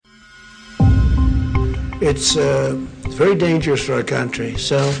It's very dangerous for our country.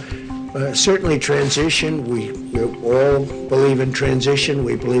 So certainly transition, we all believe in transition.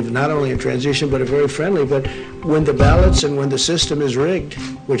 We believe not only in transition, but a very friendly, but when the ballots and when the system is rigged,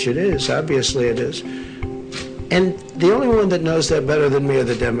 which it is, obviously it is. And the only one that knows that better than me are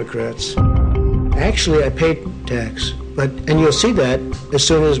the Democrats. Actually, I pay tax, and you'll see that as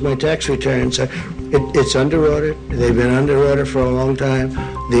soon as my tax returns. It's under audit. They've been under audit for a long time.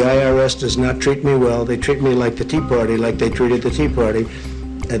 The IRS does not treat me well. They treat me like the Tea Party, like they treated the Tea Party.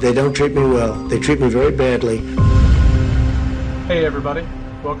 They don't treat me well. They treat me very badly. Hey, everybody.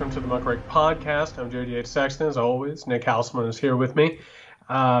 Welcome to the Muckrake Podcast. I'm Jody H. Sexton. As always, Nick Houseman is here with me.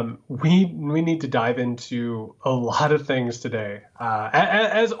 We need to dive into a lot of things today.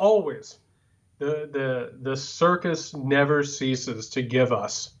 As always, the circus never ceases to give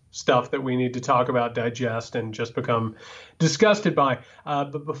us stuff that we need to talk about, digest, and just become disgusted by.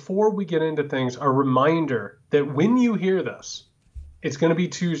 But before we get into things, a reminder that when you hear this, it's going to be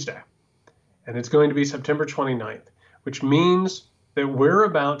Tuesday, and it's going to be September 29th, which means that we're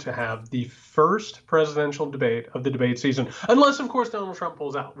about to have the first presidential debate of the debate season, unless, of course, Donald Trump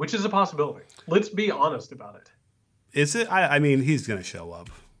pulls out, which is a possibility. Let's be honest about it. Is it? I mean, he's going to show up.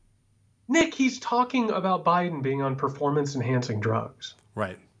 Nick, he's talking about Biden being on performance-enhancing drugs.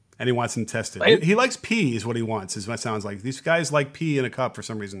 Right. And he wants him tested. He likes pee is what he wants, is what it sounds like. These guys like pee in a cup for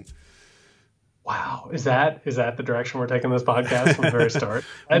some reason. Wow. Is that the direction we're taking this podcast from the very start?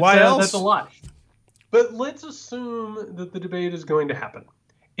 Why else? That's a lot. But let's assume that the debate is going to happen.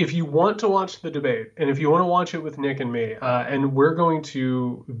 If you want to watch the debate, and if you want to watch it with Nick and me, and we're going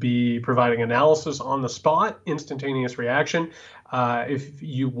to be providing analysis on the spot, instantaneous reaction. If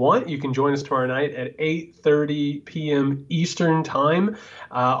you want, you can join us tomorrow night at 8:30 p.m. Eastern Time.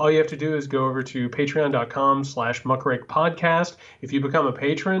 All you have to do is go over to patreon.com/Muckrake Podcast. If you become a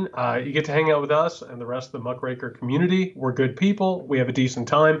patron, you get to hang out with us and the rest of the Muckraker community. We're good people. We have a decent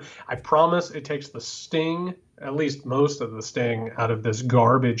time. I promise it takes the sting, at least most of the sting, out of this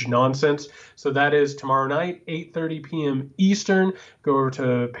garbage nonsense. So that is tomorrow night, 8:30 p.m. Eastern. Go over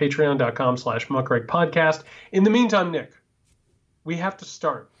to patreon.com/Muckrake Podcast. In the meantime, Nick, we have to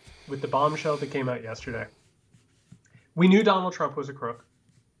start with the bombshell that came out yesterday. We knew Donald Trump was a crook.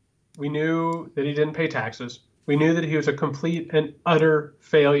 We knew that he didn't pay taxes. We knew that he was a complete and utter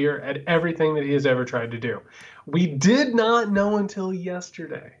failure at everything that he has ever tried to do. We did not know until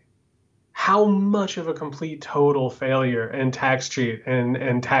yesterday how much of a complete total failure and tax cheat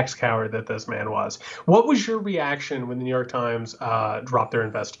and tax coward that this man was. What was your reaction when the New York Times dropped their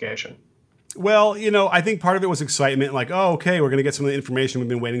investigation? Well, I think part of it was excitement, like, oh, okay, we're going to get some of the information we've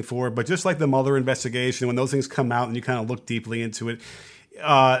been waiting for. But just like the Mueller investigation, when those things come out and you kind of look deeply into it,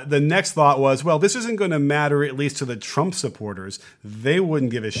 the next thought was, well, this isn't going to matter, at least to the Trump supporters. They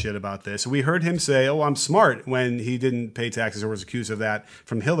wouldn't give a shit about this. We heard him say, oh, I'm smart, when he didn't pay taxes or was accused of that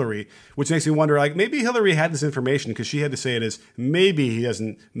from Hillary, which makes me wonder, like, maybe Hillary had this information because she had to say it as maybe he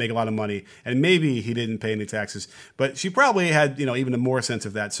doesn't make a lot of money and maybe he didn't pay any taxes. But she probably had, even a more sense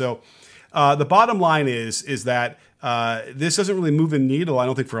of that. So the bottom line is that this doesn't really move the needle, I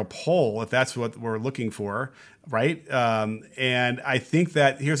don't think, for a poll, if that's what we're looking for, right? And I think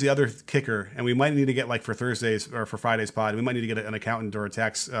that here's the other kicker, and we might need to get, like, for Thursday's or for Friday's pod, we might need to get an accountant or a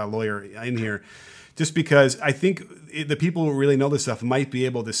tax lawyer in here, just because I think the people who really know this stuff might be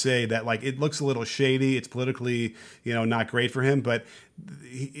able to say that, like, it looks a little shady, it's politically, not great for him, but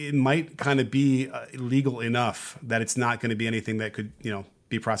it might kind of be legal enough that it's not going to be anything that could,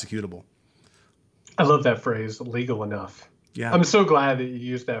 be prosecutable. I love that phrase, legal enough. Yeah. I'm so glad that you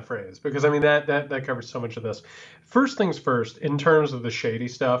used that phrase because, I mean, that covers so much of this. First things first, in terms of the shady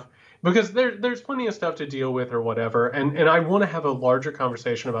stuff, because there's plenty of stuff to deal with or whatever, and I want to have a larger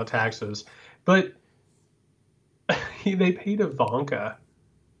conversation about taxes, but they paid Ivanka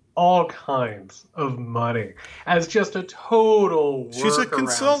all kinds of money as just a total workaround. She's a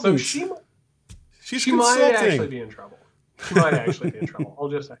consultant. So She's she might actually be in trouble. She might actually be in trouble. I'll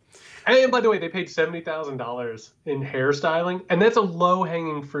just say. And by the way, they paid $70,000 in hairstyling, and that's a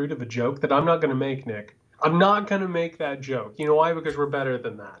low-hanging fruit of a joke that I'm not going to make, Nick. I'm not going to make that joke. You know why? Because we're better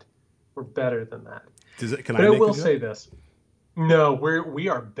than that. We're better than that. But I will say this. No, we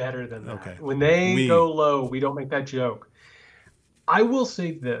are better than that. Okay. When they go low, we don't make that joke. I will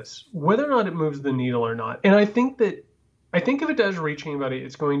say this, whether or not it moves the needle or not, and I think if it does reach anybody,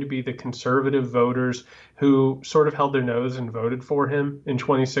 it's going to be the conservative voters who sort of held their nose and voted for him in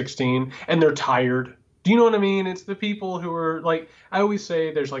 2016, and they're tired. Do you know what I mean? It's the people who are, like, I always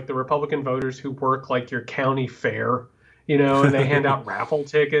say there's, like, the Republican voters who work like your county fair, and they hand out raffle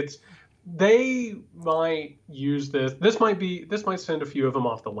tickets. they might use this. This might send a few of them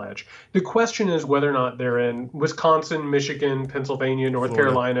off the ledge. The question is whether or not they're in Wisconsin, Michigan, Pennsylvania, North Florida.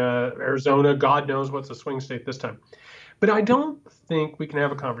 Carolina, Arizona. God knows what's a swing state this time. But I don't think we can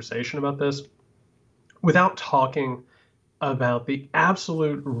have a conversation about this without talking about the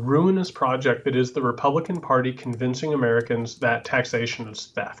absolute ruinous project that is the Republican Party convincing Americans that taxation is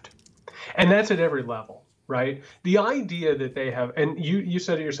theft. And that's at every level, right? The idea that they have, and you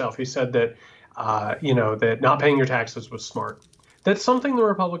said it yourself, you said that, that not paying your taxes was smart. That's something the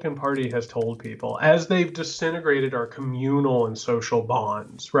Republican Party has told people as they've disintegrated our communal and social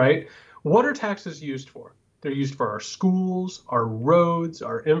bonds, right? What are taxes used for? They're used for our schools, our roads,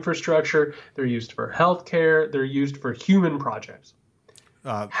 our infrastructure. They're used for healthcare. They're used for human projects.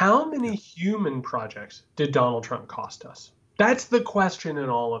 How many human projects did Donald Trump cost us? That's the question in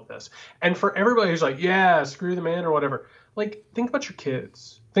all of this. And for everybody who's like, yeah, screw the man or whatever, like, think about your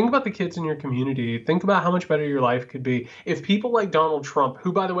kids. Think about the kids in your community. Think about how much better your life could be if people like Donald Trump,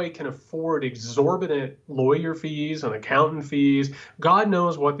 who, by the way, can afford exorbitant lawyer fees and accountant fees, God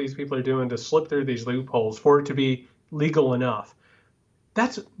knows what these people are doing to slip through these loopholes for it to be legal enough.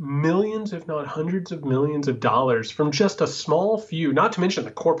 That's millions, if not hundreds of millions of dollars from just a small few, not to mention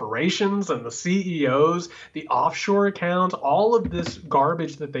the corporations and the CEOs, the offshore accounts, all of this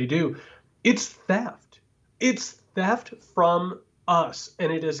garbage that they do. It's theft. It's theft from us,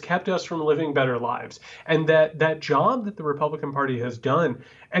 and it has kept us from living better lives. And that job that the Republican Party has done,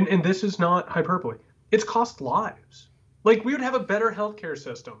 and this is not hyperbole, it's cost lives. Like, we would have a better healthcare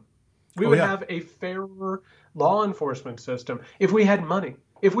system. We would have a fairer law enforcement system if we had money.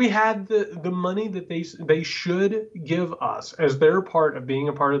 If we had the money that they should give us as their part of being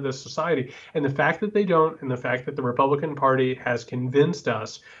a part of this society. And the fact that they don't, and the fact that the Republican Party has convinced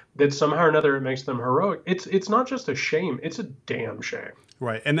us that somehow or another it makes them heroic, it's not just a shame, it's a damn shame.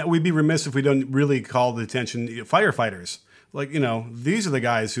 Right. And we'd be remiss if we don't really call the attention firefighters. Like, these are the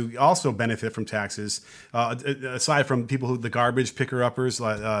guys who also benefit from taxes, aside from people the garbage picker-uppers,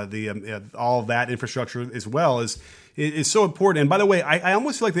 all of that infrastructure as well is so important. And by the way, I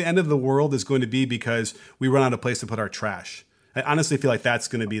almost feel like the end of the world is going to be because we run out of place to put our trash. I honestly feel like that's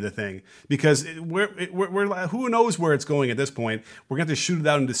going to be the thing, because we're who knows where it's going at this point. We're going to have to shoot it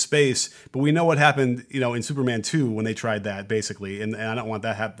out into space, but we know what happened, in Superman 2 when they tried that, basically. And I don't want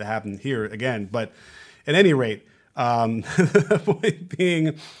that to happen here again. But at any rate, the point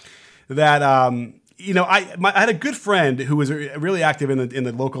being that, I had a good friend who was really active in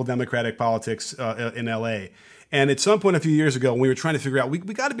the local Democratic politics in LA. And at some point a few years ago, when we were trying to figure out, we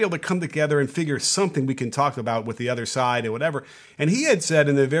got to be able to come together and figure something we can talk about with the other side or whatever. And he had said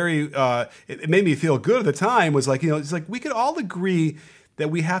in the very, it made me feel good at the time, was like, it's like we could all agree that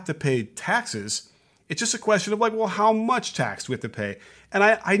we have to pay taxes. It's just a question of like, well, how much tax do we have to pay? And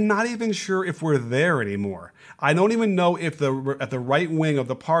I'm not even sure if we're there anymore. I don't even know if at the right wing of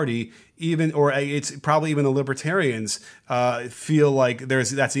the party, or it's probably even the libertarians, feel like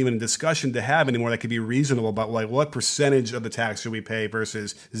that's even a discussion to have anymore that could be reasonable about like what percentage of the tax should we pay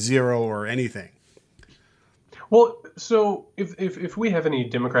versus zero or anything. Well, so if we have any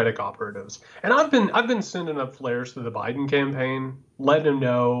Democratic operatives, and I've been sending up flares to the Biden campaign, letting them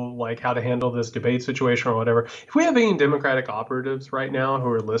know like how to handle this debate situation or whatever. If we have any Democratic operatives right now who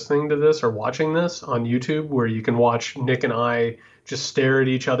are listening to this or watching this on YouTube, where you can watch Nick and I just stare at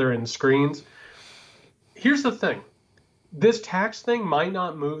each other in screens, here's the thing. This tax thing might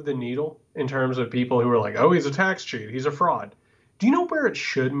not move the needle in terms of people who are like, oh, he's a tax cheat, he's a fraud. Do you know where it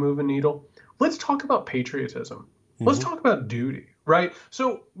should move a needle? Let's talk about patriotism. Let's talk about duty, right?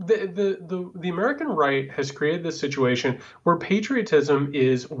 So the American right has created this situation where patriotism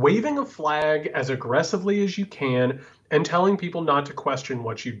is waving a flag as aggressively as you can and telling people not to question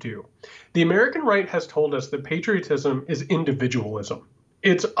what you do. The American right has told us that patriotism is individualism.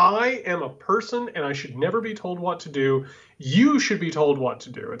 It's I am a person and I should never be told what to do. You should be told what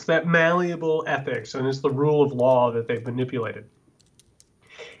to do. It's that malleable ethics, and it's the rule of law that they've manipulated.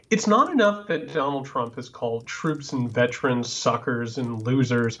 It's not enough that Donald Trump has called troops and veterans suckers and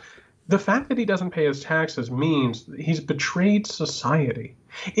losers. The fact that he doesn't pay his taxes means he's betrayed society.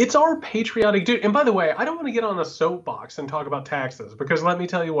 It's our patriotic duty. And by the way, I don't want to get on a soapbox and talk about taxes, because let me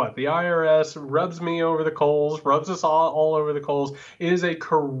tell you what, the IRS rubs me over the coals, rubs us all over the coals. It is a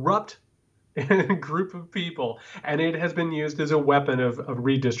corrupt group of people, and it has been used as a weapon of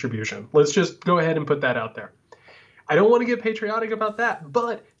redistribution. Let's just go ahead and put that out there. I don't want to get patriotic about that,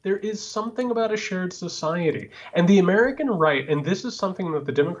 but there is something about a shared society. And the American right, and this is something that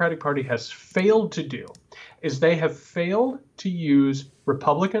the Democratic Party has failed to do, is they have failed to use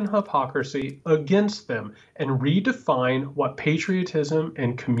Republican hypocrisy against them and redefine what patriotism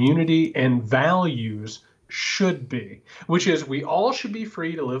and community and values should be, which is we all should be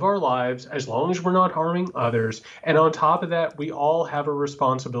free to live our lives as long as we're not harming others. And on top of that, we all have a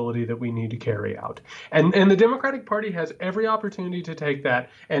responsibility that we need to carry out. And the Democratic Party has every opportunity to take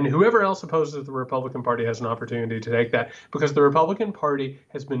that. And whoever else opposes the Republican Party has an opportunity to take that, because the Republican Party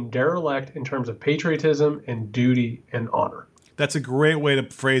has been derelict in terms of patriotism and duty and honor. That's a great way to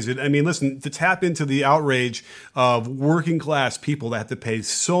phrase it. I mean, listen, to tap into the outrage of working class people that have to pay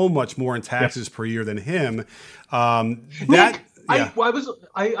so much more in taxes per year than him. Nick,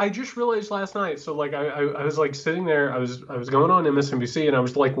 I just realized last night. So like I was like sitting there, I was going on MSNBC and I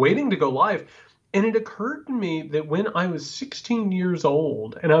was like waiting to go live. And it occurred to me that when I was 16 years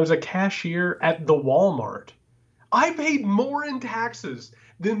old and I was a cashier at the Walmart, I paid more in taxes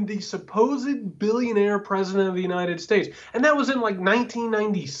than the supposed billionaire president of the United States. And that was in like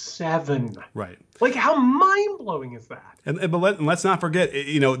 1997. Right. Like, how mind-blowing is that? But let's not forget,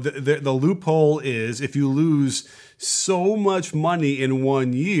 the loophole is if you lose so much money in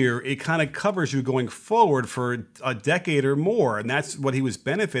 1 year, it kind of covers you going forward for a decade or more. And that's what he was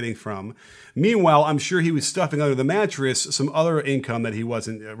benefiting from. Meanwhile, I'm sure he was stuffing under the mattress some other income that he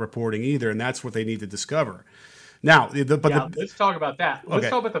wasn't reporting either. And that's what they need to discover. Now, let's talk about that. Let's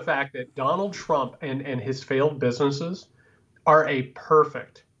talk about the fact that Donald Trump and his failed businesses are a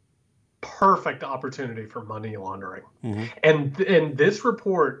perfect opportunity for money laundering. Mm-hmm. And this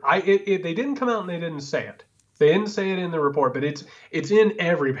report, they didn't come out and they didn't say it. They didn't say it in the report, but it's in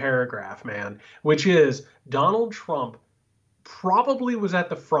every paragraph, man, which is Donald Trump probably was at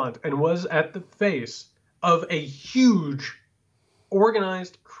the front and was at the face of a huge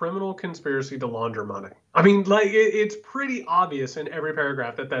organized criminal conspiracy to launder money. I mean, like it's pretty obvious in every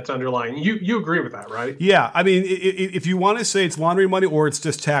paragraph that's underlying. You agree with that, right? Yeah, I mean, if you want to say it's laundering money or it's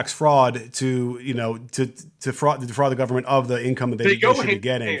just tax fraud to defraud the government of the income that they should be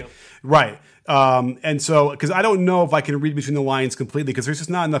getting, right? And so, because I don't know if I can read between the lines completely, because there's just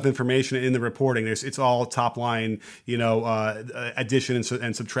not enough information in the reporting. It's all top line, addition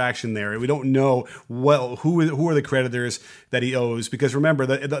and subtraction there. We don't know who are the creditors that he owes, because remember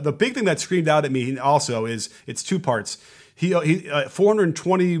the big thing that screamed out at me also is it's two parts. He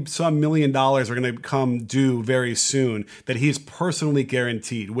 $420 some million are going to come due very soon that he's personally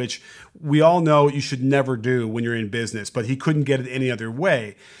guaranteed, which we all know you should never do when you're in business, but he couldn't get it any other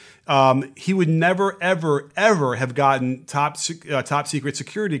way. He would never, ever, ever have gotten top secret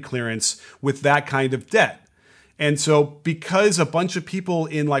security clearance with that kind of debt. And so because a bunch of people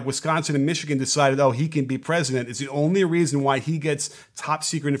in like Wisconsin and Michigan decided, he can be president, is the only reason why he gets top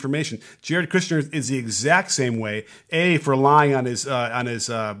secret information. Jared Kushner is the exact same way, for lying on his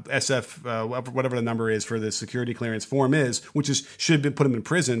SF, whatever the number is for the security clearance form is, which should have put him in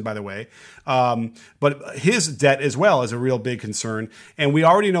prison, by the way. But his debt as well is a real big concern. And we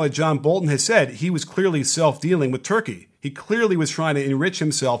already know that John Bolton has said he was clearly self-dealing with Turkey. He clearly was trying to enrich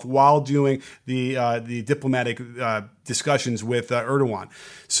himself while doing the diplomatic discussions with Erdogan.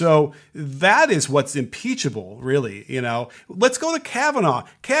 So that is what's impeachable, really. Let's go to Kavanaugh.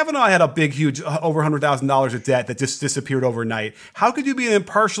 Kavanaugh had a big, huge, over $100,000 of debt that just disappeared overnight. How could you be an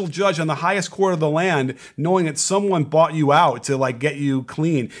impartial judge on the highest court of the land, knowing that someone bought you out to like get you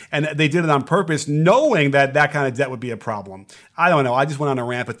clean, and they did it on purpose, knowing that kind of debt would be a problem? I don't know. I just went on a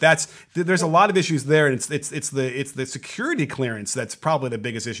rant, but there's a lot of issues there, and it's the security clearance that's probably the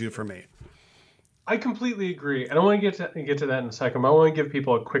biggest issue for me. I completely agree. And I want to get to that in a second, but I want to give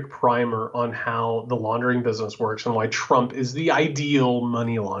people a quick primer on how the laundering business works and why Trump is the ideal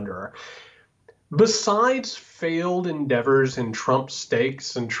money launderer. Besides failed endeavors in Trump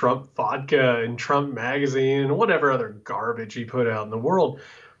steaks and Trump vodka and Trump magazine and whatever other garbage he put out in the world,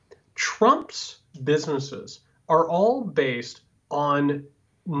 Trump's businesses are all based on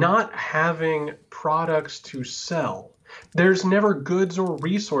not having products to sell. There's never goods or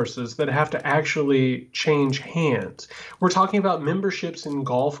resources that have to actually change hands. We're talking about memberships in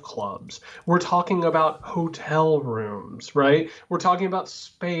golf clubs. We're talking about hotel rooms, right? We're talking about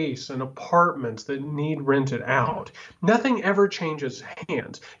space and apartments that need rented out. Nothing ever changes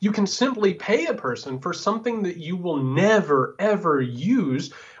hands. You can simply pay a person for something that you will never, ever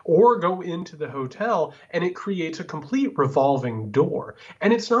use or go into the hotel, and it creates a complete revolving door.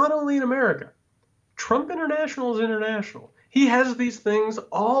 And it's not only in America. Trump International is international. He has these things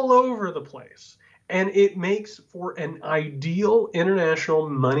all over the place. And it makes for an ideal international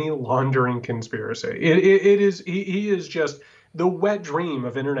money laundering conspiracy. He is just the wet dream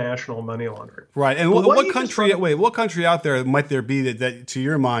of international money laundering. Right. And what country out there might there be that, to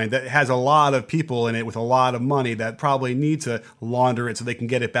your mind, that has a lot of people in it with a lot of money that probably need to launder it so they can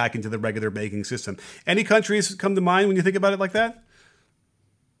get it back into the regular banking system? Any countries come to mind when you think about it like that?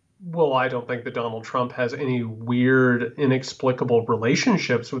 Well, I don't think that Donald Trump has any weird, inexplicable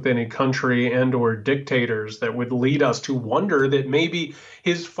relationships with any country and or dictators that would lead us to wonder that maybe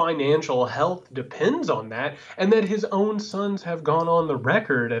his financial health depends on that, and that his own sons have gone on the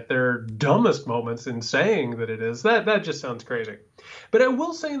record at their dumbest moments in saying that it is. That just sounds crazy. But I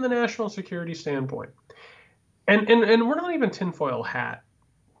will say, in the national security standpoint, and we're not even tinfoil hat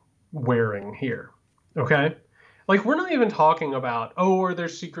wearing here, okay? Like, we're not even talking about, oh, are there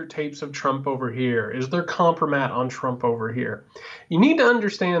secret tapes of Trump over here? Is there compromat on Trump over here? You need to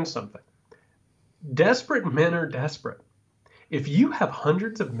understand something. Desperate men are desperate. If you have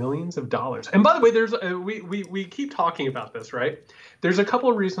hundreds of millions of dollars, and by the way, there's we keep talking about this, right? There's a couple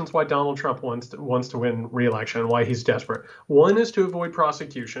of reasons why Donald Trump wants to win re-election and why he's desperate. One is to avoid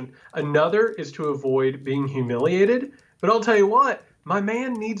prosecution. Another is to avoid being humiliated. But I'll tell you what, my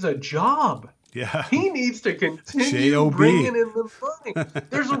man needs a job. Yeah. He needs to continue J-O-B. bringing in the money.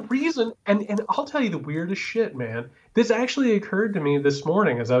 There's a reason. And I'll tell you the weirdest shit, man. This actually occurred to me this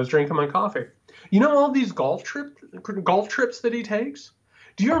morning as I was drinking my coffee. You know all these golf trips that he takes?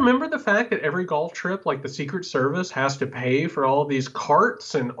 Do you remember the fact that every golf trip, like the Secret Service has to pay for all of these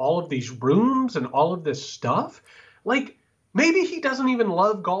carts and all of these rooms and all of this stuff? Like, maybe he doesn't even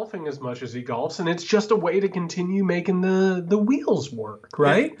love golfing as much as he golfs, and it's just a way to continue making the wheels work,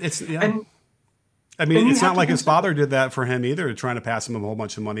 right? It's not like his father did that for him either, trying to pass him a whole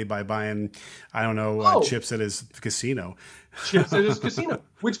bunch of money by buying, chips at his casino. Chips at his casino,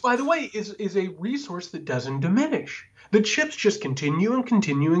 which, by the way, is a resource that doesn't diminish. The chips just continue and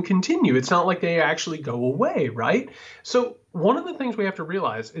continue and continue. It's not like they actually go away, right? So one of the things we have to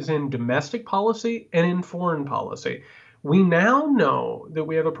realize is in domestic policy and in foreign policy, we now know that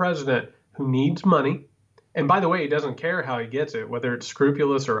we have a president who needs money. And by the way, he doesn't care how he gets it, whether it's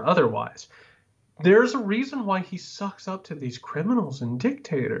scrupulous or otherwise. There's a reason why he sucks up to these criminals and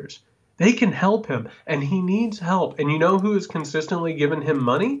dictators. They can help him, and he needs help. And you know who has consistently given him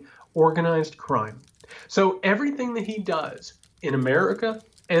money? Organized crime. So everything that he does in America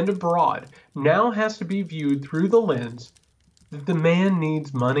and abroad now has to be viewed through the lens that the man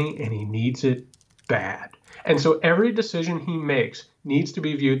needs money and he needs it bad. And so every decision he makes needs to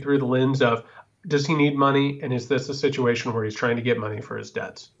be viewed through the lens of, does he need money, and is this a situation where he's trying to get money for his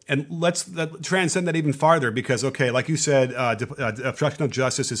debts? And let's transcend that even farther because, okay, like you said, obstruction of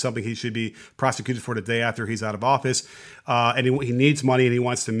justice is something he should be prosecuted for the day after he's out of office. And he needs money and he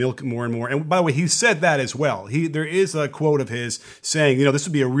wants to milk more and more. And by the way, he said that as well. There is a quote of his saying, this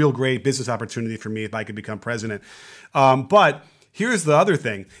would be a real great business opportunity for me if I could become president. But here's the other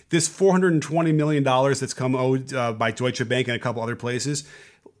thing. This $420 million that's come owed by Deutsche Bank and a couple other places,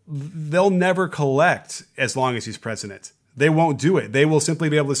 they'll never collect as long as he's president. They won't do it. They will simply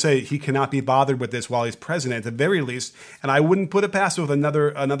be able to say he cannot be bothered with this while he's president at the very least. And I wouldn't put it past with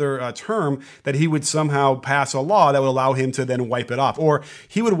another term that he would somehow pass a law that would allow him to then wipe it off. Or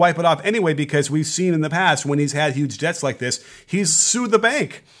he would wipe it off anyway because we've seen in the past when he's had huge debts like this, he's sued the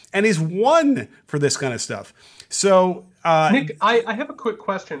bank and he's won for this kind of stuff. So Nick, I have a quick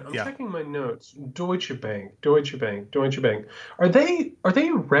question. I'm checking my notes. Deutsche Bank. Are they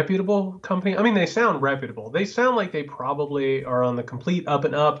a reputable company? I mean, they sound reputable. They sound like they probably are on the complete up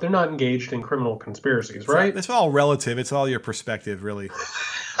and up. They're not engaged in criminal conspiracies, right? It's all relative. It's all your perspective, really.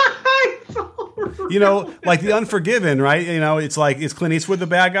 Like The Unforgiven, right? It's like, is Clint Eastwood the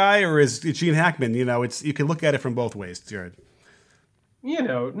bad guy or is Gene Hackman? You can look at it from both ways, Jared.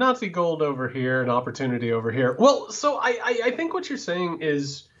 Nazi gold over here and opportunity over here. Well, so I think what you're saying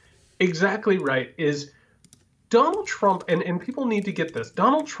is exactly right, is Donald Trump, and people need to get this,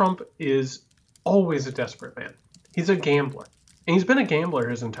 Donald Trump is always a desperate man. He's a gambler. And he's been a gambler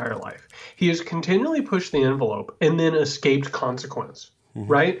his entire life. He has continually pushed the envelope and then escaped consequence,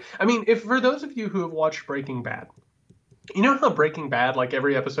 right? I mean, if for those of you who have watched Breaking Bad, you know how Breaking Bad, like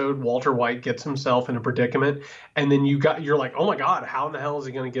every episode, Walter White gets himself in a predicament, and then you're like, oh my God, how in the hell is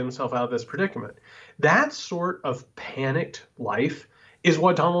he going to get himself out of this predicament? That sort of panicked life is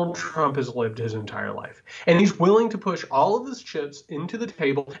what Donald Trump has lived his entire life. And he's willing to push all of his chips into the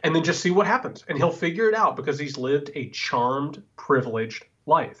table and then just see what happens. And he'll figure it out because he's lived a charmed, privileged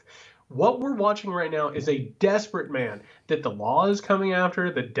life. What we're watching right now is a desperate man that the law is coming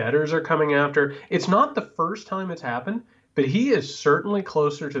after, the debtors are coming after. It's not the first time it's happened. But he is certainly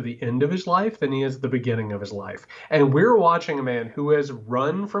closer to the end of his life than he is the beginning of his life. And we're watching a man who has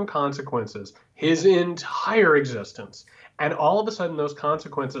run from consequences his entire existence. And all of a sudden, those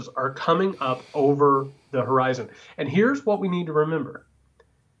consequences are coming up over the horizon. And here's what we need to remember.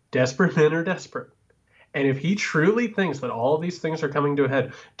 Desperate men are desperate. And if he truly thinks that all of these things are coming to a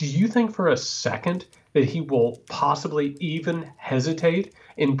head, do you think for a second that he will possibly even hesitate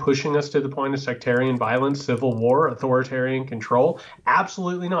in pushing us to the point of sectarian violence, civil war, authoritarian control?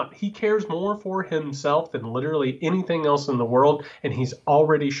 Absolutely not. He cares more for himself than literally anything else in the world, and he's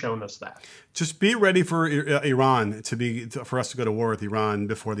already shown us that. Just be ready for Iran for us to go to war with Iran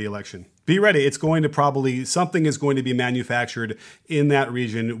before the election. Be ready. It's going to something is going to be manufactured in that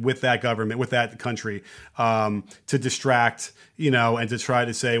region with that government, with that country, to distract, and to try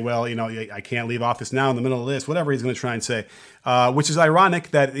to say, well, I can't leave office now in the middle of this, whatever he's going to try and say, which is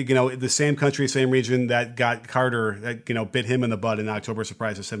ironic that, the same country, same region that got Carter, that, bit him in the butt in October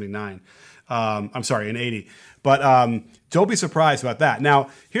surprise of 79. I'm sorry, in 80. But don't be surprised about that. Now,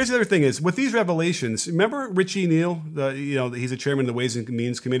 here's the other thing is, with these revelations, remember Richie Neal, he's a chairman of the Ways and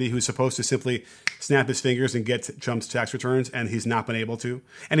Means Committee who's supposed to simply snap his fingers and get Trump's tax returns, and he's not been able to.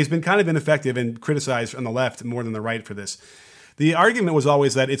 And he's been kind of ineffective and criticized on the left more than the right for this. The argument was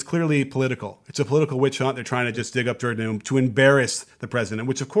always that it's clearly political. It's a political witch hunt. They're trying to just dig up dirt to embarrass the president,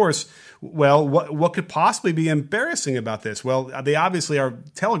 which, of course, well, what could possibly be embarrassing about this? Well, they obviously are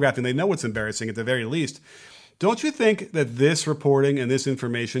telegraphing. They know what's embarrassing at the very least. Don't you think that this reporting and this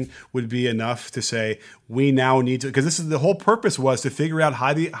information would be enough to say we now need to, because this is the whole purpose was to figure out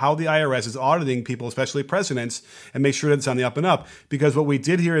how the IRS is auditing people, especially presidents, and make sure that it's on the up and up. Because what we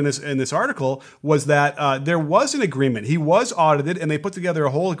did here in this article was that there was an agreement. He was audited, and they put together a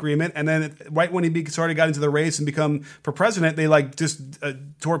whole agreement. And then right when he sort of got into the race and become for president, they just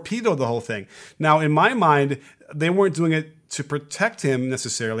torpedoed the whole thing. Now, in my mind, they weren't doing it to protect him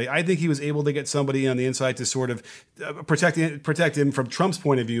necessarily. I think he was able to get somebody on the inside to sort of protect him from Trump's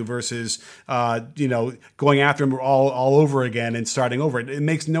point of view versus, going after him all over again and starting over. It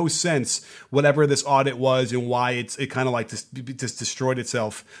makes no sense, whatever this audit was and why it kind of like just destroyed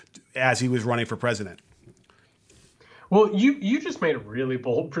itself as he was running for president. Well, you just made a really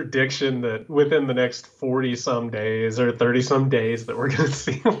bold prediction that within the next 40-some days or 30-some days that we're going to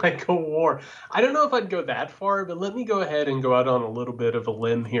see like a war. I don't know if I'd go that far, but let me go ahead and go out on a little bit of a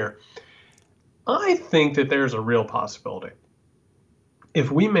limb here. I think that there's a real possibility. If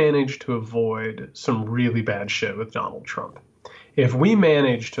we manage to avoid some really bad shit with Donald Trump, if we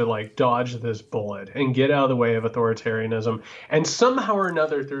manage to dodge this bullet and get out of the way of authoritarianism, and somehow or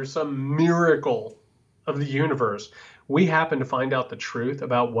another through some miracle of the universe, we happen to find out the truth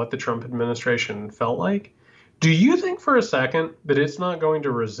about what the Trump administration felt like, do you think for a second that it's not going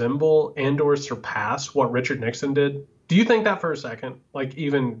to resemble and or surpass what Richard Nixon did? Do you think that for a second,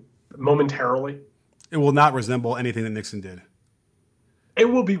 even momentarily? It will not resemble anything that Nixon did. It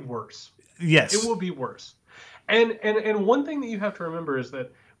will be worse. Yes. It will be worse. And one thing that you have to remember is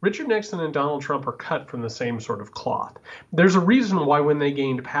that Richard Nixon and Donald Trump are cut from the same sort of cloth. There's a reason why when they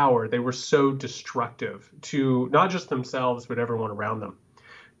gained power, they were so destructive to not just themselves, but everyone around them.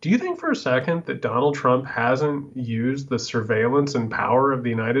 Do you think for a second that Donald Trump hasn't used the surveillance and power of the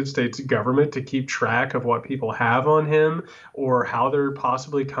United States government to keep track of what people have on him or how they're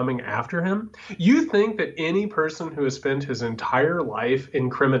possibly coming after him? You think that any person who has spent his entire life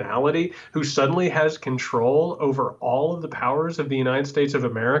in criminality, who suddenly has control over all of the powers of the United States of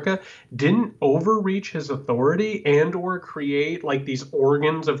America, didn't overreach his authority and or create these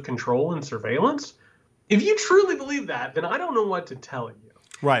organs of control and surveillance? If you truly believe that, then I don't know what to tell you.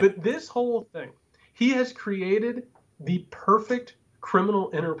 Right. But this whole thing, he has created the perfect criminal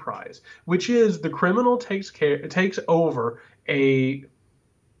enterprise, which is the criminal takes over a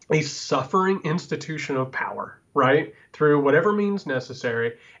suffering institution of power, right, through whatever means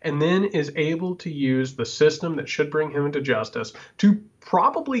necessary, and then is able to use the system that should bring him into justice to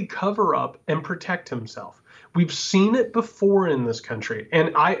probably cover up and protect himself. We've seen it before in this country,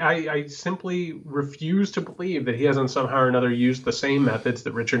 and I simply refuse to believe that he hasn't somehow or another used the same methods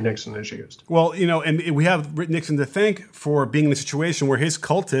that Richard Nixon has used. Well, and we have Nixon to thank for being in a situation where his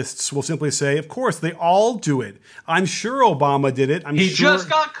cultists will simply say, of course, they all do it. I'm sure Obama did it. He just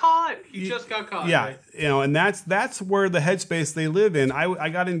got caught. He just got caught. Yeah, right? And that's where the headspace they live in. I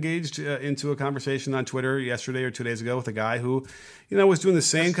got engaged into a conversation on Twitter yesterday or 2 days ago with a guy who, was doing the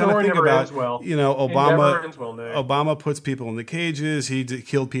same kind of thing about, Obama puts people in the cages. He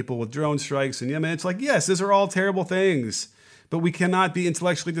killed people with drone strikes. And it's yes, these are all terrible things. but we cannot be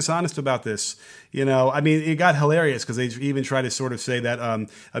intellectually dishonest about this. I mean, it got hilarious because they even tried to sort of say that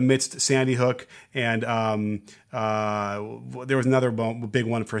amidst Sandy Hook and there was another big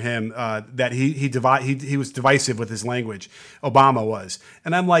one for him that he was divisive with his language. Obama was,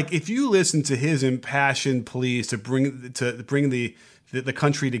 and I'm like, if you listen to his impassioned pleas to bring the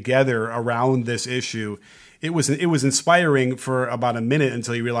country together around this issue, it was inspiring for about a minute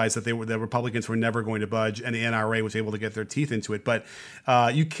until you realized that the Republicans were never going to budge and the NRA was able to get their teeth into it. But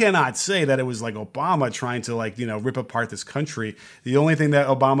you cannot say that it was like Obama trying to rip apart this country. The only thing that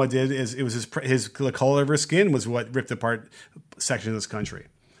Obama did is it was the color of his skin was what ripped apart sections of this country.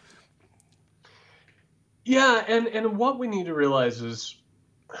 Yeah, and what we need to realize is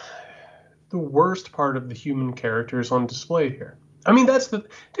the worst part of the human character is on display here. I mean,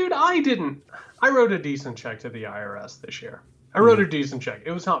 dude, I wrote a decent check to the IRS this year. I wrote a decent check.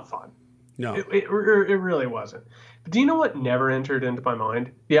 It was not fun. No. It really wasn't. But do you know what never entered into my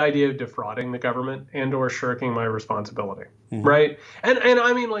mind? The idea of defrauding the government and or shirking my responsibility, right? And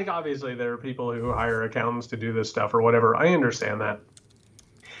I mean, obviously there are people who hire accountants to do this stuff or whatever. I understand that.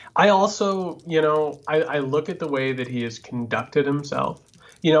 I also, I look at the way that he has conducted himself.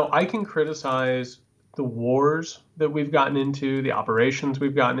 I can criticize the wars that we've gotten into, the operations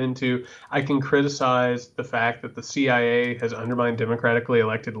we've gotten into. I can criticize the fact that the CIA has undermined democratically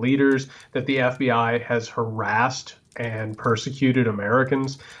elected leaders, that the FBI has harassed and persecuted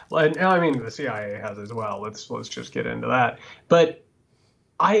Americans. And I mean, the CIA has as well. Let's just get into that. But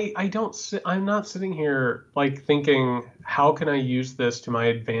I'm not sitting here thinking, how can I use this to my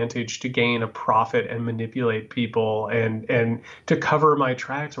advantage to gain a profit and manipulate people and to cover my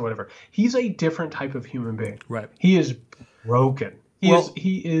tracks or whatever. He's a different type of human being. Right. He is broken.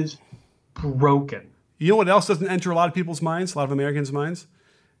 He is broken. You know what else doesn't enter a lot of people's minds, a lot of Americans' minds?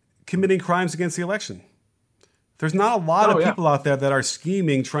 Committing crimes against the election. There's not a lot of people out there that are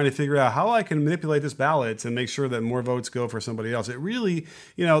scheming, trying to figure out how I can manipulate this ballot and make sure that more votes go for somebody else. It really,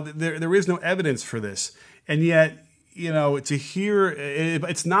 there is no evidence for this. And yet, to hear,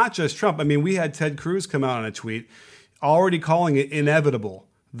 it's not just Trump. I mean, we had Ted Cruz come out on a tweet already calling it inevitable,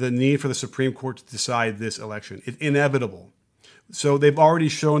 the need for the Supreme Court to decide this election. It's inevitable. So they've already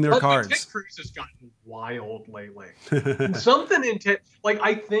shown their cards. Ted Cruz has gotten wild lately.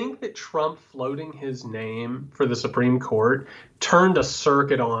 I think that Trump floating his name for the Supreme Court turned a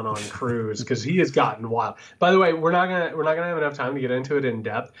circuit on Cruz because he has gotten wild. By the way, we're not gonna have enough time to get into it in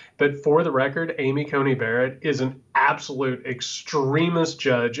depth. But for the record, Amy Coney Barrett is an absolute extremist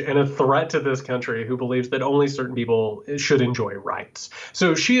judge and a threat to this country who believes that only certain people should enjoy rights.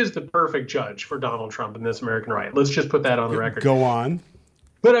 So she is the perfect judge for Donald Trump and this American right. Let's just put that on the record. Go on.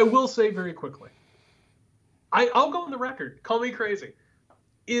 But I will say very quickly, I'll go on the record. Call me crazy.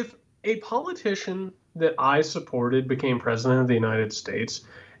 If a politician that I supported became president of the United States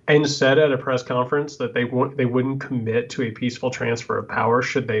and said at a press conference that they wouldn't commit to a peaceful transfer of power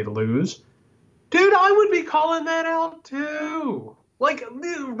should they lose, dude, I would be calling that out too.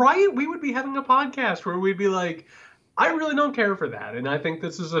 Right? We would be having a podcast where we'd be like, I really don't care for that. And I think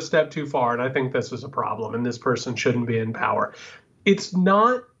this is a step too far. And I think this is a problem. And this person shouldn't be in power. It's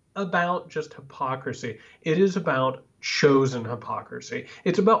not about just hypocrisy. It is about chosen hypocrisy.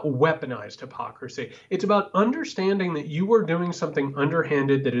 It's about weaponized hypocrisy. It's about understanding that you are doing something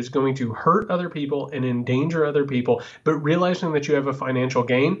underhanded that is going to hurt other people and endanger other people, but realizing that you have a financial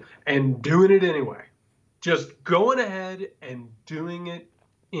gain and doing it anyway. Just going ahead and doing it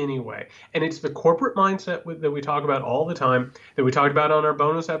anyway. And it's the corporate mindset that we talk about all the time, that we talked about on our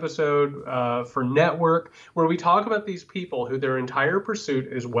bonus episode for Network, where we talk about these people who their entire pursuit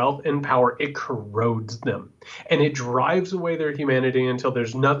is wealth and power. It corrodes them and it drives away their humanity until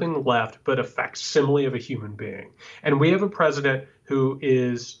there's nothing left but a facsimile of a human being. And we have a president who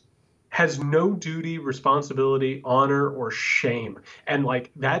has no duty, responsibility, honor, or shame. And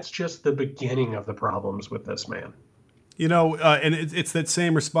that's just the beginning of the problems with this man. And it's that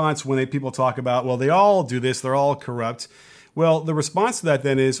same response when people talk about, well, they all do this, they're all corrupt. Well, the response to that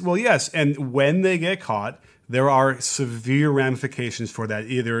then is, well, yes, and when they get caught, there are severe ramifications for that,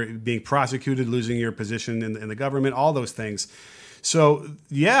 either being prosecuted, losing your position in the government, all those things. So,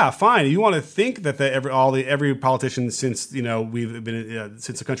 yeah, fine. You want to think that every politician since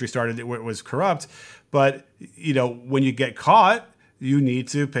since the country started it was corrupt, but when you get caught, you need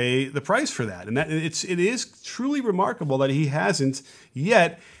to pay the price for that. And it is truly remarkable that he hasn't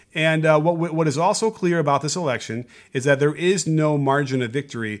yet. And what is also clear about this election is that there is no margin of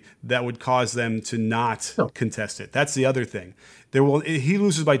victory that would cause them to not contest it. That's the other thing. He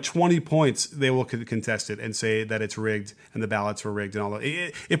loses by 20 points, they will contest it and say that it's rigged and the ballots were rigged and all that.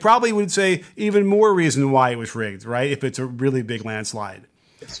 It probably would say even more reason why it was rigged, right? If it's a really big landslide.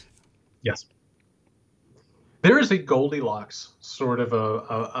 Yes. There is a Goldilocks sort of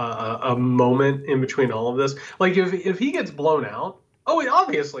a moment in between all of this. Like if he gets blown out,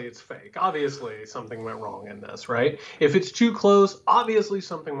 obviously it's fake. Obviously something went wrong in this, right? If it's too close, obviously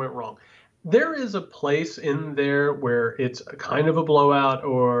something went wrong. There is a place in there where it's a kind of a blowout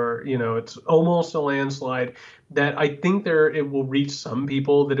or, it's almost a landslide that I think it will reach some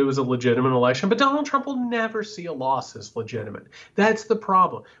people that it was a legitimate election, but Donald Trump will never see a loss as legitimate. That's the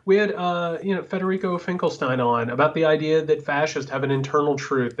problem. We had, Federico Finkelstein on about the idea that fascists have an internal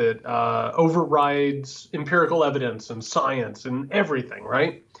truth that overrides empirical evidence and science and everything,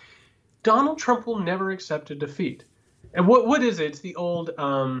 right? Donald Trump will never accept a defeat. And what is it? It's the old...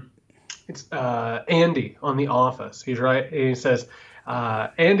 It's Andy on The Office. He's right. He says,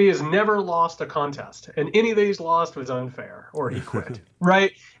 Andy has never lost a contest, and any that he's lost was unfair, or he quit.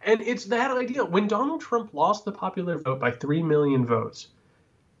 Right? And it's that idea. When Donald Trump lost the popular vote by 3 million votes,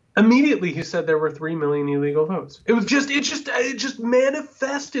 immediately he said there were 3 million illegal votes. It just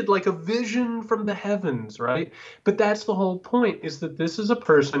manifested like a vision from the heavens, right? But that's the whole point, is that this is a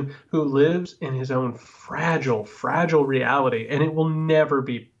person who lives in his own fragile reality, and it'll never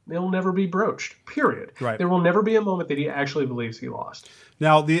be broached, period. Right. There will never be a moment that he actually believes he lost.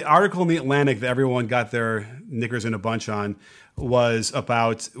 Now, the article in The Atlantic that everyone got their knickers in a bunch on was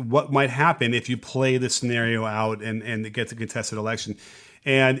about what might happen if you play the scenario out and it gets a contested election.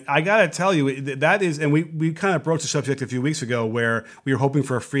 And I got to tell you, that is, and we kind of broached the subject a few weeks ago where we were hoping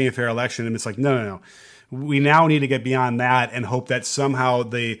for a free and fair election, and it's like, no. We now need to get beyond that and hope that somehow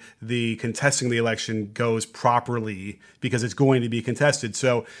the contesting the election goes properly because it's going to be contested.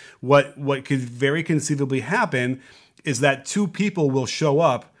 So what could very conceivably happen is that 2 people will show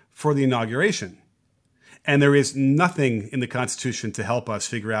up for the inauguration. And there is nothing in the Constitution to help us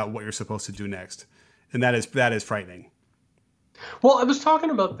figure out what you're supposed to do next. And that is frightening. Well, I was talking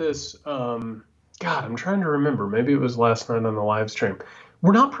about this, I'm trying to remember. Maybe it was last night on the live stream.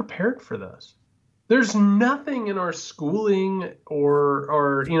 We're not prepared for this. There's nothing in our schooling or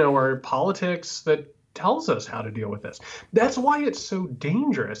our politics that tells us how to deal with this. That's why it's so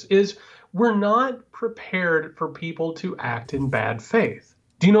dangerous, is we're not prepared for people to act in bad faith.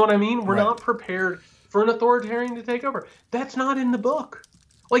 Do you know what I mean? We're not prepared for an authoritarian to take over. That's not in the book.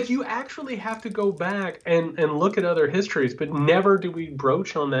 Like, you actually have to go back and look at other histories, but never do we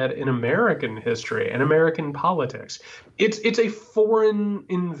broach on that in American history and American politics. It's a foreign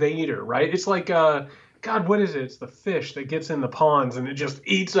invader, right? It's like, what is it? It's the fish that gets in the ponds and it just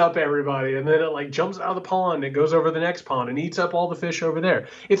eats up everybody. And then it like jumps out of the pond, it goes over the next pond and eats up all the fish over there.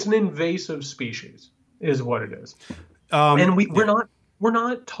 It's an invasive species is what it is. And we're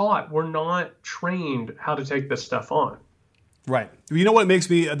not taught, we're not trained how to take this stuff on. Right. You know what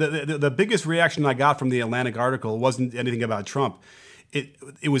makes me the biggest reaction I got from the Atlantic article wasn't anything about Trump.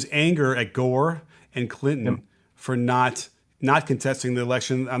 It was anger at Gore and Clinton for not contesting the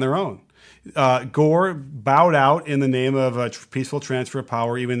election on their own. Gore bowed out in the name of a peaceful transfer of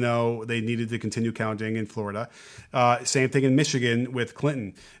power, even though they needed to continue counting in Florida. Same thing in Michigan with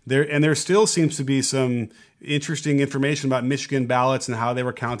Clinton. There still seems to be some interesting information about Michigan ballots and how they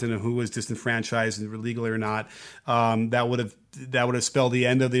were counted and who was disenfranchised and legally or not. That would have spelled the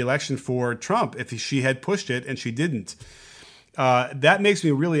end of the election for Trump if she had pushed it, and she didn't. That makes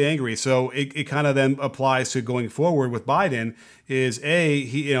me really angry. So it kind of then applies to going forward with Biden. Is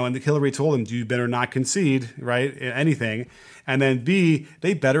and Hillary told him, you better not concede, right? Anything. And then B,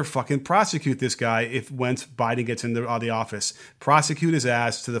 they better fucking prosecute this guy once Biden gets into the office. Prosecute his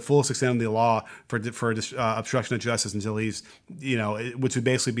ass to the fullest extent of the law for obstruction of justice until he's, which would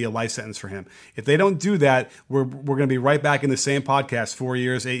basically be a life sentence for him. If they don't do that, we're going to be right back in the same podcast 4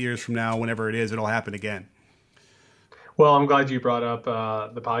 years, 8 years from now, whenever it is, it'll happen again. Well, I'm glad you brought up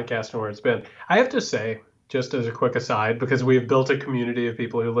the podcast and where it's been. I have to say, just as a quick aside, because we've built a community of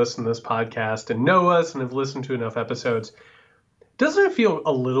people who listen to this podcast and know us and have listened to enough episodes, doesn't it feel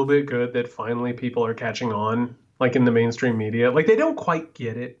a little bit good that finally people are catching on, like in the mainstream media? Like, they don't quite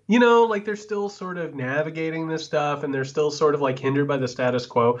get it. Like they're still sort of navigating this stuff and they're still sort of like hindered by the status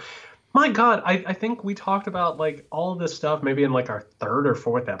quo. My God, I think we talked about like all of this stuff maybe in like our 3rd or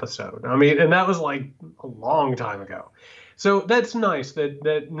 4th episode. I mean, and that was like a long time ago. So that's nice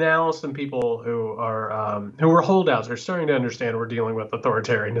that now some people who were holdouts are starting to understand we're dealing with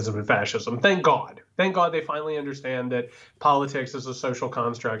authoritarianism and fascism. Thank God. Thank God they finally understand that politics is a social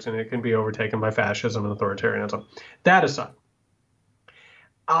construct and it can be overtaken by fascism and authoritarianism. That aside,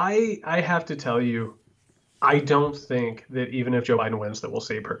 I have to tell you, I don't think that even if Joe Biden wins, that we'll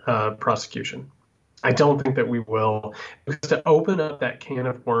see prosecution. I don't think that we will, because to open up that can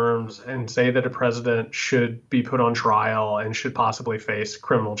of worms and say that a president should be put on trial and should possibly face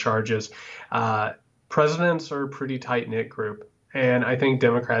criminal charges, presidents are a pretty tight-knit group. And I think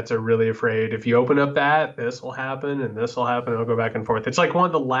Democrats are really afraid if you open up that, this will happen and this will happen. It'll go back and forth. It's like one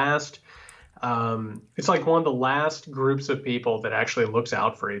of the last groups of people that actually looks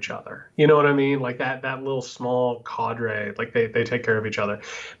out for each other. You know what I mean? Like that little small cadre, like they take care of each other.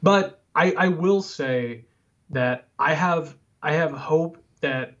 But I will say that I have hope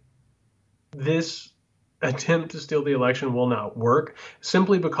that this attempt to steal the election will not work,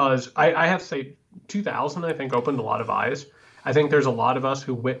 simply because I have to say 2000, I think, opened a lot of eyes. I think there's a lot of us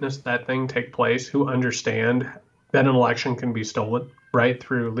who witnessed that thing take place who understand that an election can be stolen, right,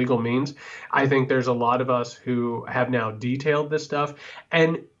 through legal means. I think there's a lot of us who have now detailed this stuff.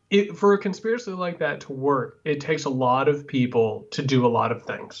 And for a conspiracy like that to work, it takes a lot of people to do a lot of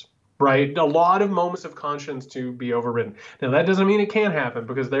things, right? A lot of moments of conscience to be overridden. Now, that doesn't mean it can't happen,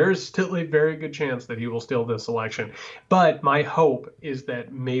 because there is still a very good chance that he will steal this election. But my hope is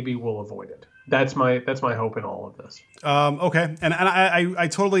that maybe we'll avoid it. That's my hope in all of this. Okay. And I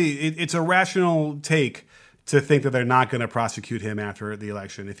totally, it's a rational take to think that they're not going to prosecute him after the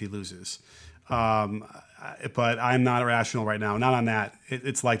election if he loses. But I'm not rational right now. Not on that.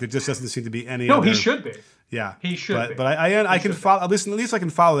 It's like there just doesn't seem to be any. No, he should be. Yeah, he should be. But I can follow. At least I can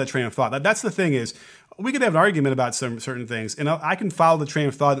follow that train of thought. That's the thing is, we could have an argument about some certain things, and I can follow the train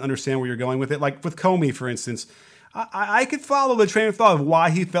of thought and understand where you're going with it. Like with Comey, for instance. I could follow the train of thought of why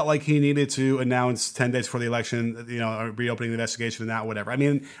he felt like he needed to announce 10 days before the election, reopening the investigation and that, whatever. I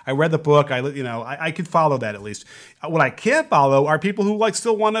mean, I read the book. I could follow that at least. What I can't follow are people who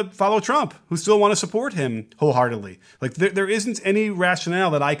still want to follow Trump, who still want to support him wholeheartedly. Like there isn't any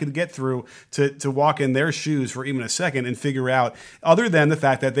rationale that I could get through to walk in their shoes for even a second and figure out, other than the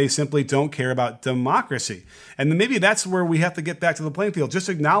fact that they simply don't care about democracy. And maybe that's where we have to get back to the playing field. Just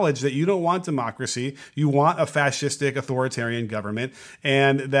acknowledge that you don't want democracy. You want a fascistic authoritarian government,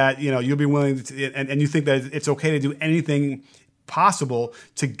 and that you'll be willing to, and you think that it's okay to do anything possible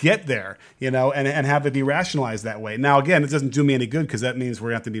to get there, and have it be rationalized that way. Now, again, it doesn't do me any good, because that means we're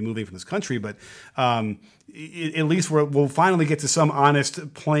going to have to be moving from this country, but at least we'll finally get to some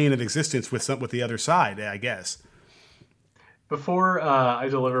honest plane of existence with the other side, I guess. Before I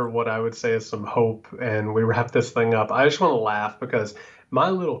deliver what I would say is some hope and we wrap this thing up, I just want to laugh, because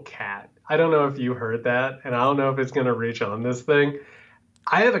my little cat, I don't know if you heard that, and I don't know if it's going to reach on this thing.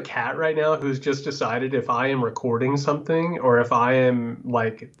 I have a cat right now who's just decided if I am recording something, or if I am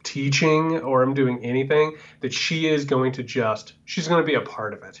like teaching, or I'm doing anything, that she's going to be a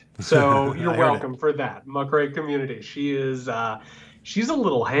part of it. So you're welcome for that, Muckrake community. She's a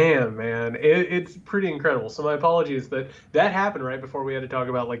little ham, man. It's pretty incredible. So my apologies that happened right before we had to talk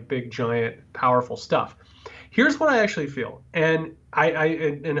about like big, giant, powerful stuff. Here's what I actually feel, and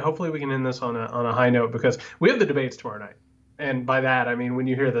and hopefully we can end this on a high note, because we have the debates tomorrow night, and by that I mean when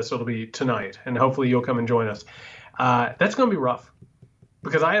you hear this, it'll be tonight, and hopefully you'll come and join us. That's going to be rough,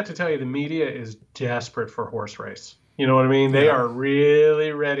 because I have to tell you, the media is desperate for horse race. You know what I mean? They are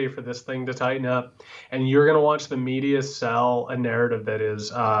really ready for this thing to tighten up. And you're going to watch the media sell a narrative that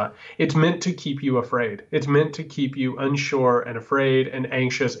is, it's meant to keep you afraid. It's meant to keep you unsure and afraid and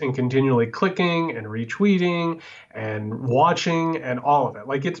anxious and continually clicking and retweeting and watching and all of it.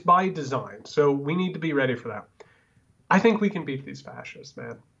 Like, it's by design. So we need to be ready for that. I think we can beat these fascists,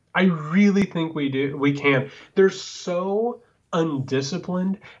 man. I really think we do. We can. They're so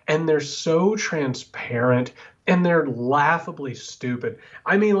undisciplined, and they're so transparent, and they're laughably stupid.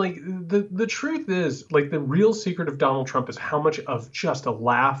 I mean, like, the truth is, like, the real secret of Donald Trump is how much of just a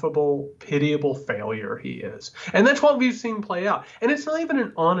laughable, pitiable failure he is. And that's what we've seen play out. And it's not even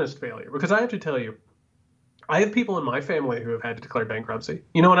an honest failure, because I have to tell you, I have people in my family who have had to declare bankruptcy.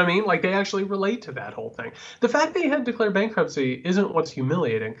 You know what I mean? Like, they actually relate to that whole thing. The fact that he had to declare bankruptcy isn't what's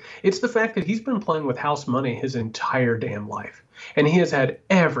humiliating. It's the fact that he's been playing with house money his entire damn life. And he has had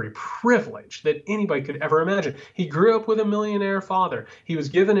every privilege that anybody could ever imagine. He grew up with a millionaire father. He was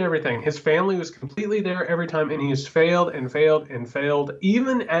given everything. His family was completely there every time, and he has failed and failed and failed,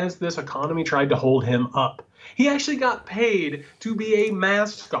 even as this economy tried to hold him up. He actually got paid to be a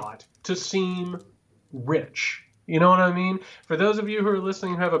mascot to seem rich. You know what I mean? For those of you who are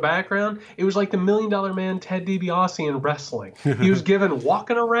listening who have a background, it was like the $1 Million Man Ted DiBiase in wrestling. He was given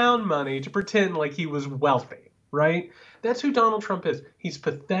walking around money to pretend like he was wealthy, right? That's who Donald Trump is. He's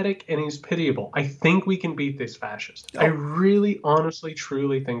pathetic and he's pitiable. I think we can beat this fascist. I really, honestly,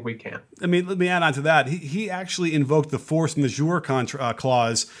 truly think we can. I mean, let me add on to that. He actually invoked the force majeure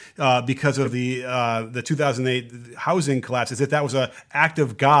clause because of the 2008 housing collapse, as if that was an act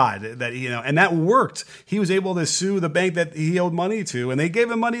of God, that, you know, and that worked. He was able to sue the bank that he owed money to, and they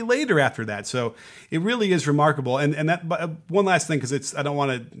gave him money later after that. So it really is remarkable. And that, one last thing, because I don't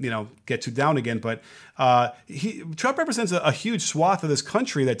want to get too down again, but Trump represents a huge swath of this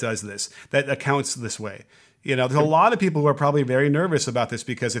country that does this, that accounts this way. You know, there's a lot of people who are probably very nervous about this,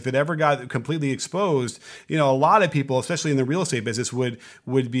 because if it ever got completely exposed, a lot of people, especially in the real estate business,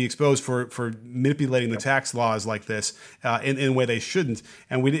 would be exposed for manipulating the tax laws like this in a way they shouldn't.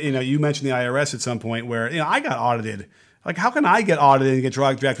 And you mentioned the IRS at some point where I got audited. Like, how can I get audited and get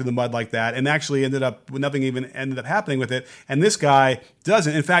dragged through the mud like that? And actually nothing even ended up happening with it. And this guy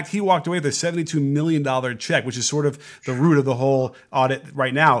doesn't. In fact, he walked away with a $72 million check, which is sort of the root of the whole audit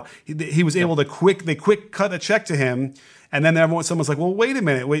right now. He was able to quick cut a check to him. And then someone's like, well, wait a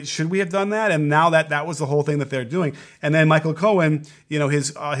minute, should we have done that? And now that was the whole thing that they're doing. And then Michael Cohen,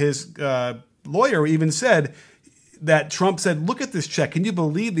 his lawyer even said that Trump said, look at this check. Can you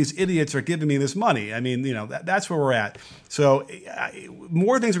believe these idiots are giving me this money? I mean, that's where we're at. So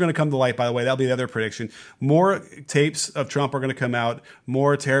more things are going to come to light, by the way. That'll be the other prediction. More tapes of Trump are going to come out.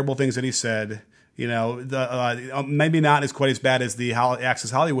 More terrible things that he said. Maybe not as quite as bad as the Access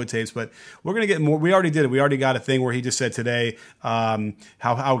Hollywood tapes, but we're going to get more. We already did it. We already got a thing where he just said today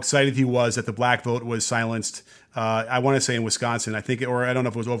how excited he was that the black vote was silenced. I want to say in Wisconsin, I think, or I don't know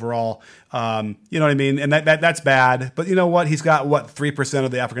if it was overall. You know what I mean? And that's bad. But you know what? He's got 3%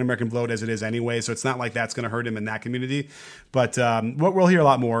 of the African American vote as it is anyway, so it's not like that's going to hurt him in that community. But we'll hear a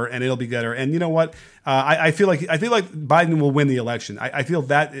lot more, and it'll be better. And you know what? I feel like Biden will win the election. I feel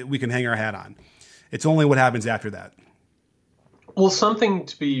that we can hang our hat on. It's only what happens after that. Well, something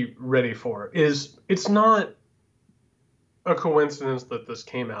to be ready for is it's not a coincidence that this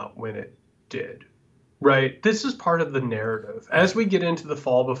came out when it did, right? This is part of the narrative. As we get into the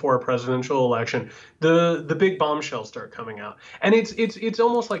fall before a presidential election, the big bombshells start coming out. And it's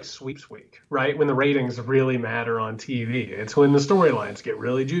almost like sweeps week, right? When the ratings really matter on TV. It's when the storylines get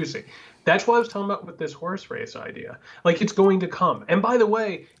really juicy. That's what I was talking about with this horse race idea. Like, it's going to come. And by the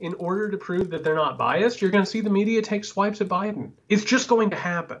way, in order to prove that they're not biased, you're going to see the media take swipes at Biden. It's just going to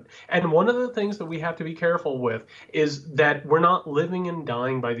happen. And one of the things that we have to be careful with is that we're not living and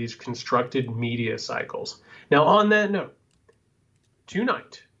dying by these constructed media cycles. Now, on that note,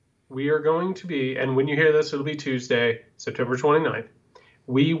 tonight, we are going to be, and when you hear this, it'll be Tuesday, September 29th,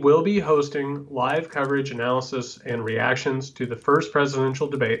 we will be hosting live coverage, analysis, and reactions to the first presidential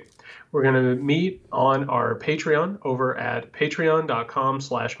debate. We're going to meet on our Patreon over at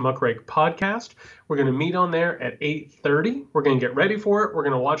patreon.com/muckrakepodcast. We're going to meet on there at 8:30. We're going to get ready for it. We're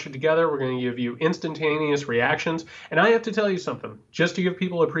going to watch it together. We're going to give you instantaneous reactions. And I have to tell you something, just to give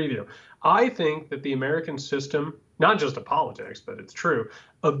people a preview. I think that the American system, not just of politics, but it's true,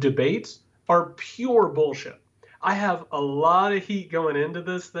 of debates are pure bullshit. I have a lot of heat going into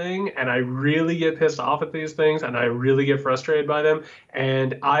this thing, and I really get pissed off at these things, and I really get frustrated by them,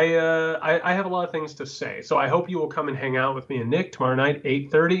 and I have a lot of things to say. So I hope you will come and hang out with me and Nick tomorrow night,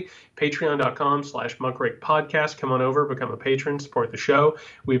 8:30, patreon.com/muckrakepodcast. Come on over, become a patron, support the show.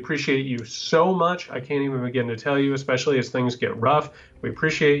 We appreciate you so much. I can't even begin to tell you, especially as things get rough. We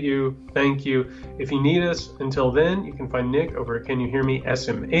appreciate you. Thank you. If you need us until then, you can find Nick over at Can You Hear Me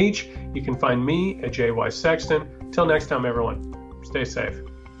SMH. You can find me at JY Sexton. Till next time, everyone, stay safe.